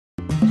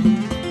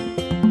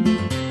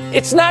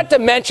It's not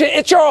dementia,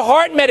 it's your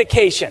heart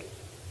medication.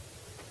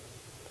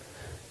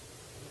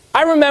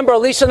 I remember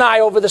Lisa and I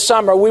over the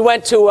summer, we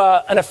went to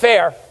an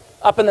affair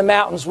up in the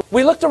mountains.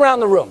 We looked around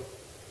the room,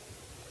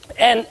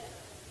 and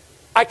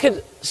I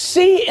could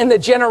see in the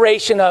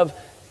generation of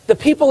the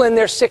people in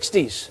their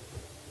 60s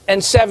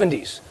and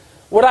 70s,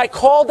 what I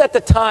called at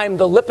the time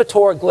the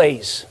Lipitor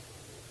glaze.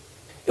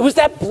 It was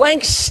that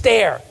blank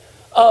stare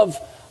of,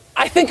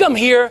 I think I'm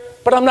here,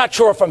 but I'm not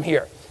sure if I'm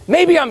here.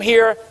 Maybe I'm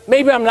here,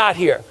 maybe I'm not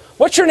here.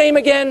 What's your name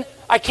again?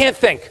 I can't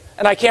think,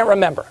 and I can't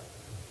remember.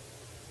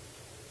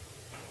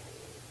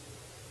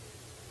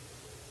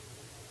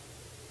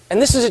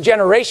 And this is a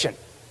generation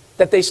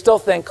that they still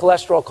think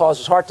cholesterol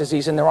causes heart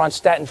disease, and they're on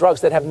statin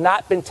drugs that have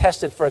not been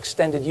tested for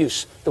extended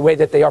use the way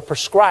that they are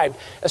prescribed,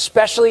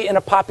 especially in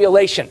a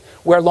population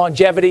where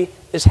longevity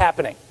is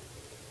happening.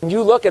 And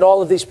you look at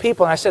all of these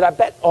people, and I said, I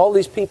bet all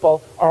these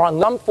people are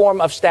on some form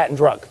of statin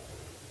drug.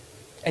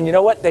 And you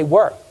know what? They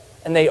were,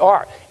 and they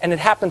are. And it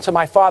happened to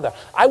my father.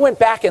 I went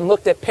back and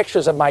looked at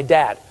pictures of my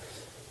dad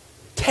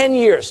 10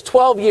 years,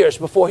 12 years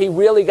before he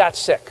really got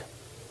sick.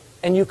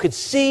 And you could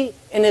see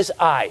in his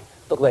eye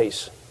the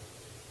glaze.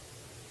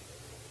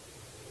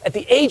 At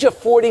the age of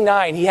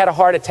 49, he had a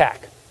heart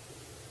attack.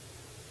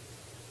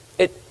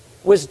 It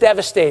was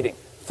devastating.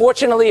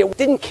 Fortunately, it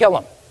didn't kill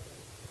him.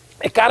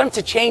 It got him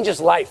to change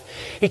his life.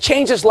 He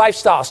changed his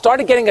lifestyle,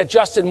 started getting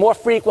adjusted more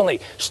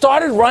frequently,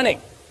 started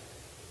running,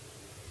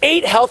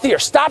 ate healthier,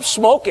 stopped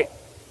smoking,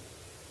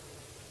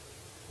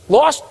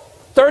 lost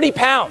 30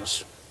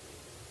 pounds.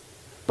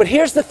 But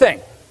here's the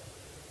thing.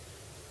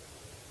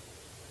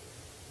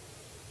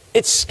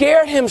 It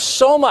scared him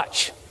so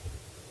much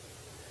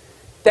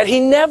that he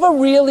never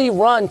really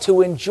run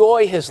to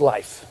enjoy his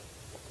life.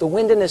 The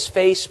wind in his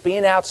face,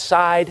 being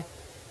outside,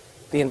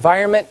 the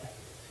environment.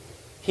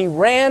 He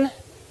ran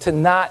to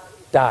not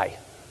die.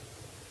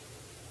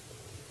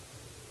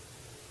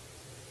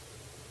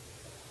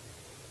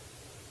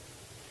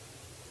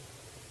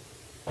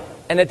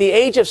 And at the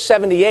age of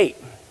 78,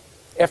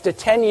 after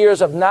 10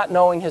 years of not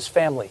knowing his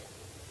family,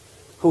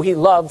 who he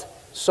loved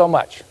so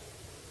much,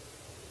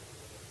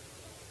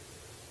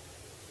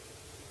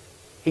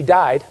 he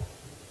died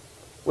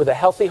with a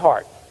healthy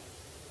heart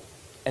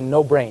and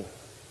no brain.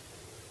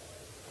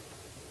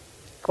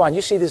 Come on,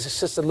 you see these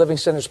assisted living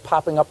centers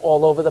popping up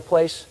all over the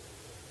place?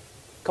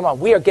 Come on,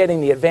 we are getting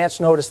the advance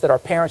notice that our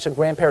parents and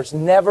grandparents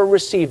never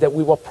received, that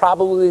we will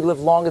probably live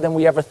longer than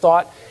we ever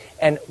thought,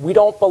 and we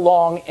don't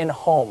belong in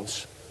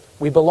homes.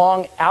 We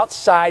belong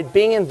outside,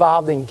 being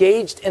involved,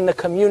 engaged in the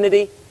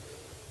community,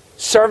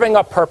 serving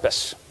a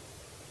purpose.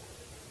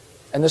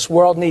 And this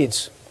world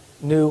needs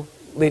new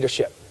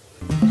leadership.